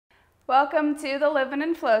Welcome to the Livin'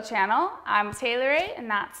 and Flow channel. I'm WRAY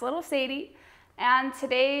and that's little Sadie. And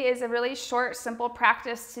today is a really short, simple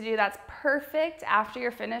practice to do that's perfect after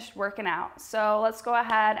you're finished working out. So let's go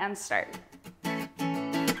ahead and start.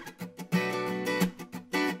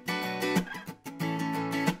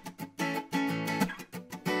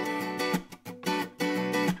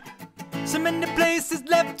 So many places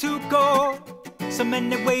left to go, so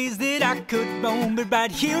many ways that I could roam, but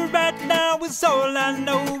right here, right now is all I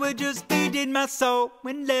know. We're just feeding my soul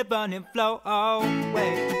and live on and flow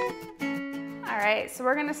away. All right, so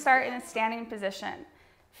we're gonna start in a standing position.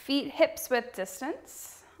 Feet hips width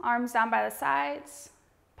distance, arms down by the sides,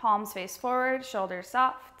 palms face forward, shoulders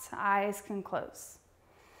soft, eyes can close.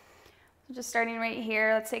 So just starting right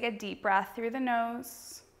here, let's take a deep breath through the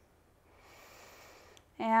nose.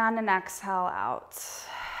 And an exhale out.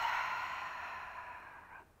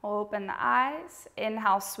 Open the eyes.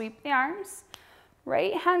 Inhale, sweep the arms.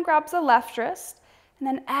 Right hand grabs the left wrist. And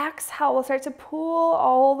then exhale, we'll start to pull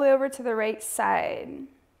all the way over to the right side.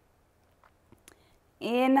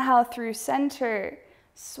 Inhale through center.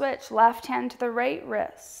 Switch left hand to the right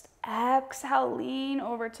wrist. Exhale, lean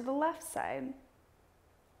over to the left side.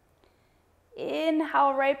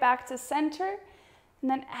 Inhale, right back to center. And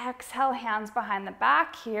then exhale, hands behind the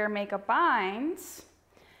back here, make a bind.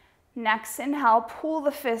 Next inhale, pull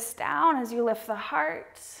the fist down as you lift the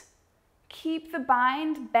heart. Keep the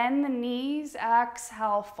bind, bend the knees,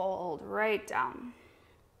 exhale, fold right down.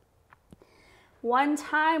 One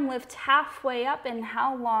time, lift halfway up,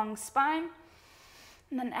 inhale, long spine.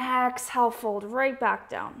 And then exhale, fold right back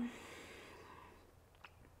down.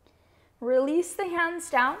 Release the hands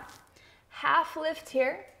down, half lift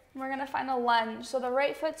here. We're gonna find a lunge. So the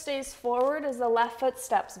right foot stays forward as the left foot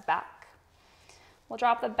steps back. We'll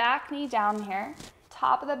drop the back knee down here.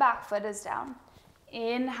 Top of the back foot is down.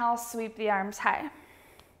 Inhale, sweep the arms high.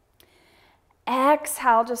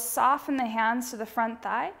 Exhale, just soften the hands to the front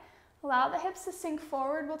thigh. Allow the hips to sink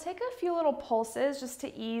forward. We'll take a few little pulses just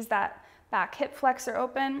to ease that back hip flexor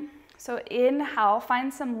open. So inhale,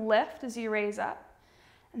 find some lift as you raise up.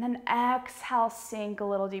 And then exhale, sink a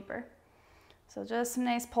little deeper. So just some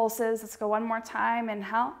nice pulses. Let's go one more time.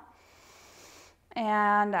 Inhale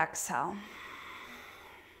and exhale.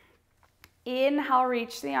 Inhale,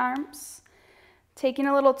 reach the arms. Taking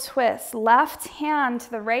a little twist. Left hand to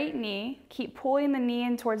the right knee. Keep pulling the knee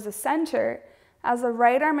in towards the center. As the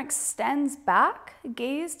right arm extends back,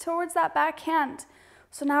 gaze towards that back hand.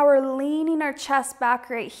 So now we're leaning our chest back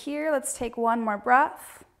right here. Let's take one more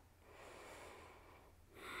breath.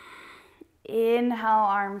 Inhale,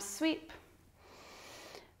 arms sweep.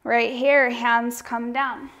 Right here, hands come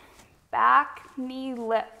down. Back knee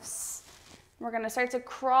lifts. We're gonna start to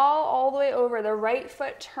crawl all the way over. The right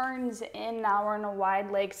foot turns in. Now we're in a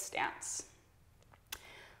wide leg stance.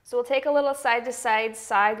 So we'll take a little side to side,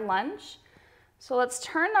 side lunge. So let's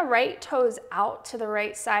turn the right toes out to the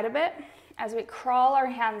right side a bit as we crawl our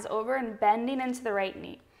hands over and bending into the right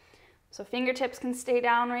knee. So fingertips can stay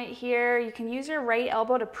down right here. You can use your right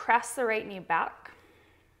elbow to press the right knee back.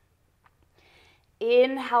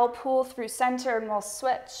 Inhale, pull through center and we'll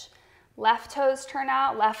switch. Left toes turn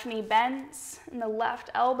out, left knee bends, and the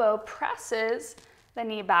left elbow presses the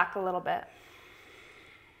knee back a little bit.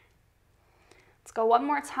 Let's go one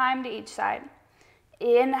more time to each side.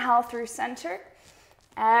 Inhale through center.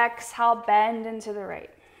 Exhale, bend into the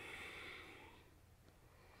right.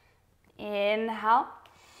 Inhale.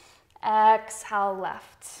 Exhale,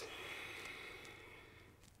 left.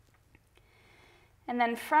 And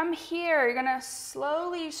then from here, you're gonna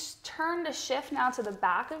slowly turn to shift now to the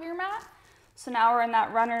back of your mat. So now we're in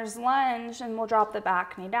that runner's lunge and we'll drop the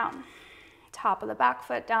back knee down. Top of the back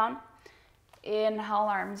foot down. Inhale,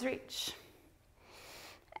 arms reach.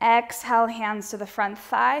 Exhale, hands to the front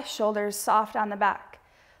thigh, shoulders soft on the back.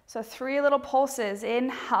 So 3 little pulses.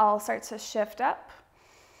 Inhale, start to shift up.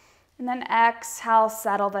 And then exhale,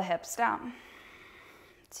 settle the hips down.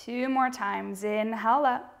 2 more times. Inhale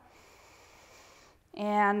up.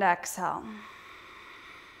 And exhale.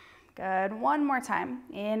 Good. One more time.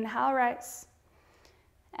 Inhale, rise.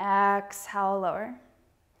 Exhale, lower.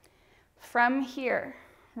 From here,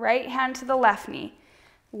 right hand to the left knee.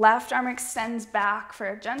 Left arm extends back for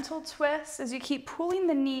a gentle twist as you keep pulling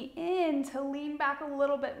the knee in to lean back a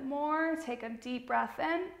little bit more. Take a deep breath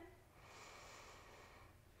in.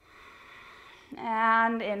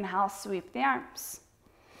 And inhale, sweep the arms.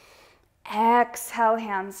 Exhale,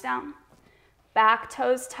 hands down. Back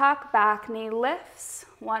toes tuck, back knee lifts.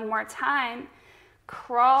 One more time.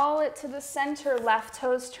 Crawl it to the center, left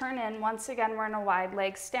toes turn in. Once again, we're in a wide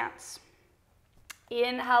leg stance.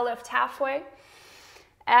 Inhale, lift halfway.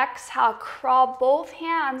 Exhale, crawl both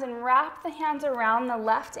hands and wrap the hands around the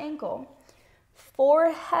left ankle.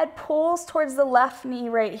 Forehead pulls towards the left knee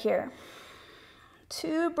right here.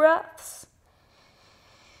 2 breaths.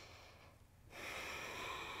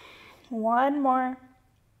 1 more.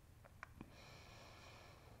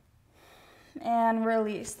 And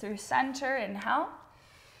release through center, inhale.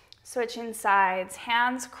 Switching sides,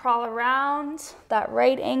 hands crawl around that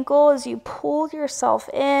right ankle as you pull yourself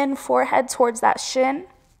in, forehead towards that shin.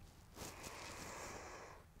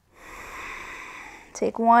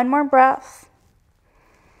 Take 1 more breath.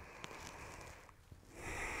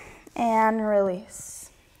 And release.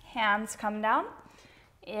 Hands come down.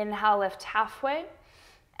 Inhale, lift halfway.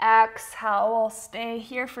 Exhale, we'll stay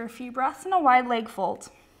here for a few breaths in a wide leg fold.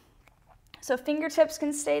 So fingertips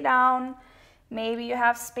can stay down. Maybe you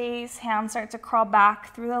have space. Hands start to crawl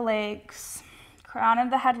back through the legs. Crown of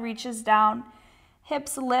the head reaches down.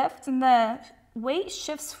 Hips lift and the weight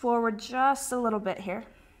shifts forward just a little bit here.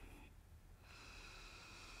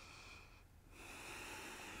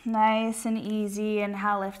 Nice and easy.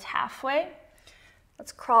 Inhale, lift halfway.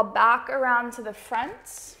 Let's crawl back around to the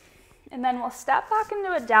front. And then we'll step back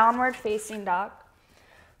into a downward facing dog.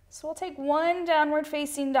 So we'll take 1 downward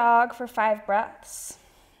facing dog for 5 breaths.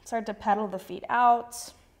 Start to pedal the feet out.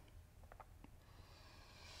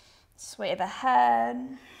 Sway the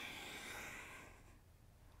head.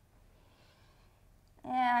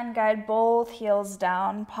 And guide both heels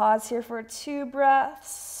down. Pause here for 2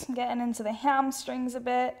 breaths. Getting into the hamstrings a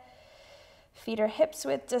bit. Feet are hips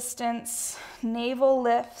width distance. Navel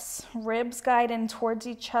lifts. Ribs guide in towards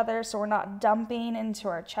each other so we're not dumping into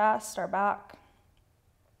our chest, our back.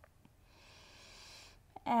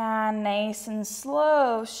 And nice and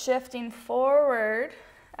slow, shifting forward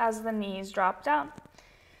as the knees drop down.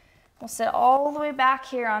 We'll sit all the way back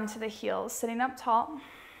here onto the heels, sitting up tall.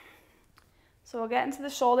 So we'll get into the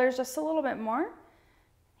shoulders just a little bit more.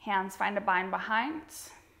 Hands find a bind behind.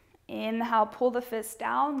 Inhale, pull the fist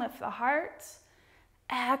down, lift the heart.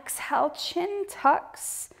 Exhale, chin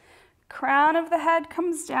tucks. Crown of the head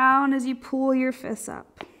comes down as you pull your fists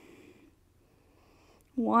up.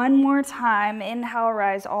 1 more time. Inhale,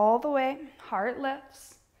 rise all the way. Heart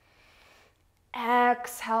lifts.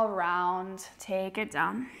 Exhale, round. Take it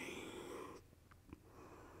down.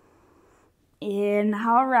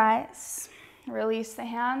 Inhale, rise. Release the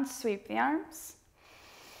hands, sweep the arms.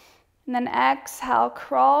 And then exhale,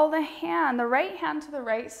 crawl the right hand to the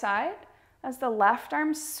right side as the left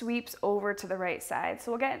arm sweeps over to the right side.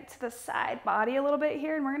 So we'll get to the side body a little bit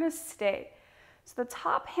here and we're gonna stay. So the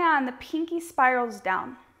top hand, the pinky spirals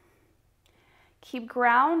down. Keep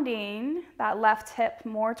grounding that left hip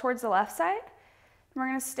more towards the left side. We're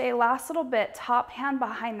gonna stay last little bit, top hand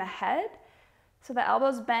behind the head. So the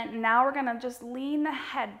elbow's bent. Now we're gonna just lean the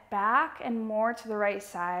head back and more to the right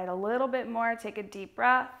side. A little bit more, take a deep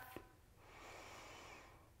breath.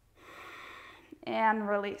 And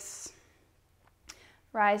release.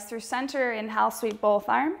 Rise through center, inhale, sweep both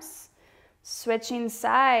arms. Switching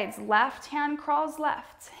sides, left hand crawls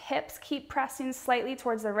left. Hips keep pressing slightly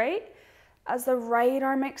towards the right as the right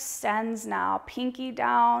arm extends now. Pinky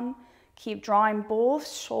down, keep drawing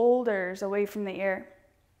both shoulders away from the ear.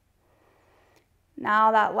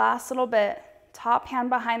 Now that last little bit, top hand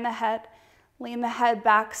behind the head, lean the head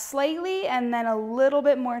back slightly and then a little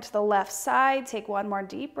bit more to the left side. Take 1 more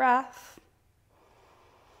deep breath.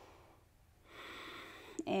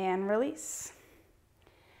 And release.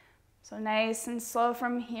 So nice and slow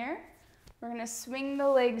from here. We're gonna swing the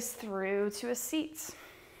legs through to a seat.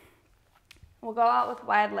 We'll go out with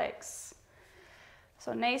wide legs.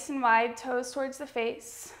 So nice and wide, toes towards the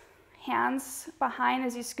face. Hands behind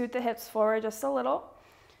as you scoot the hips forward just a little.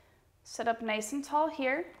 Sit up nice and tall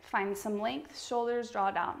here. Find some length, shoulders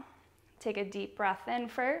draw down. Take a deep breath in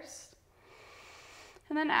first.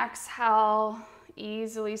 And then exhale,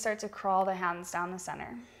 easily start to crawl the hands down the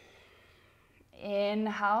center.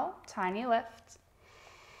 Inhale, tiny lift.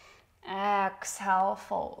 Exhale,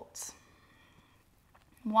 fold.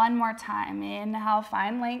 1 more time. Inhale,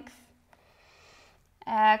 find length.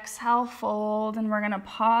 Exhale, fold. And we're going to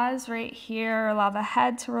pause right here. Allow the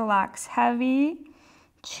head to relax heavy.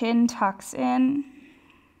 Chin tucks in.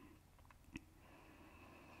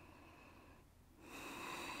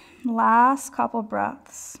 Last couple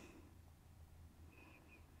breaths.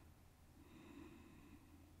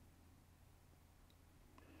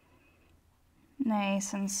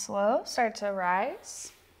 Nice and slow, start to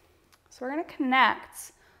rise. So we're gonna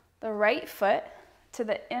connect the right foot to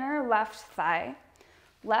the inner left thigh.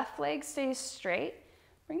 Left leg stays straight.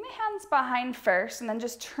 Bring the hands behind first and then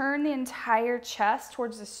just turn the entire chest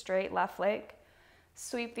towards the straight left leg.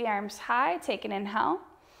 Sweep the arms high, take an inhale.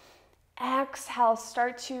 Exhale,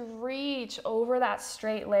 start to reach over that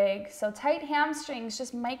straight leg. So tight hamstrings,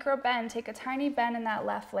 just micro bend. Take a tiny bend in that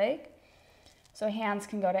left leg. So hands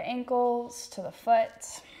can go to ankles, to the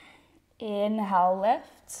foot. Inhale,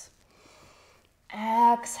 lift.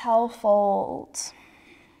 Exhale, fold.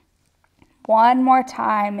 One more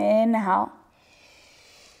time, inhale.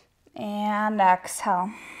 And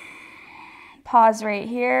exhale. Pause right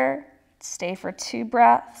here. Stay for 2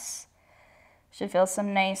 breaths. Should feel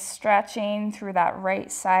some nice stretching through that right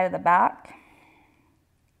side of the back.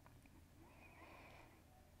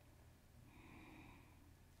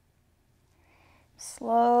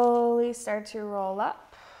 Slowly start to roll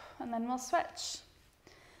up, and then we'll switch.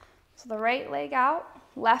 So the right leg out,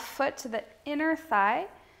 left foot to the inner thigh,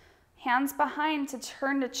 hands behind to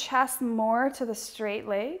turn the chest more to the straight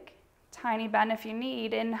leg. Tiny bend if you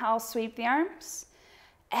need. Inhale, sweep the arms.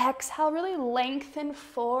 Exhale, really lengthen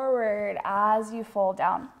forward as you fold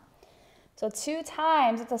down. So 2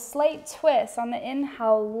 times with a slight twist. On the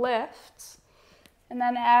inhale, lift. And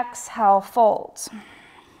then exhale, fold.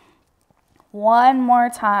 One more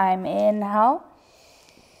time. Inhale.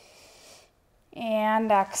 And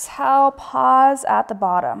exhale, pause at the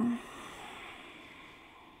bottom.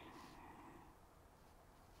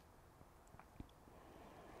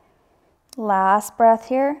 Last breath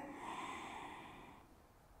here.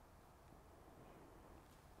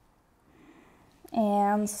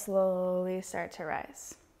 And slowly start to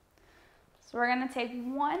rise. So we're going to take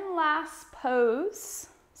one last pose.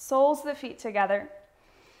 Soles of the feet together.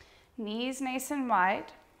 Knees nice and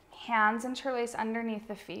wide. Hands interlace underneath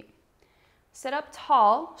the feet. Sit up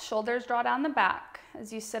tall. Shoulders draw down the back.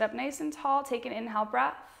 As you sit up nice and tall, take an inhale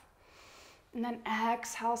breath. And then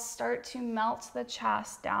exhale, start to melt the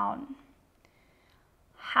chest down.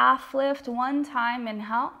 Half lift one time,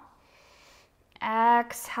 inhale.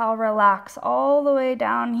 Exhale, relax all the way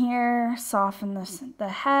down here. Soften the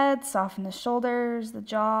head, soften the shoulders, the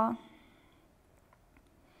jaw.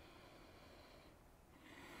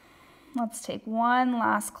 Let's take one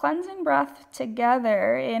last cleansing breath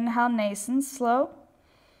together. Inhale, nice and slow.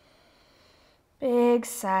 Big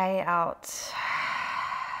sigh out.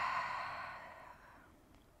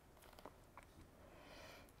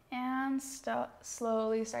 And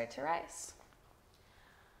slowly start to rise.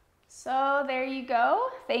 So there you go.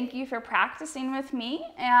 Thank you for practicing with me.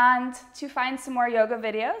 And to find some more yoga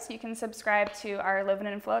videos, you can subscribe to our Living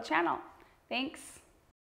in Flow channel. Thanks.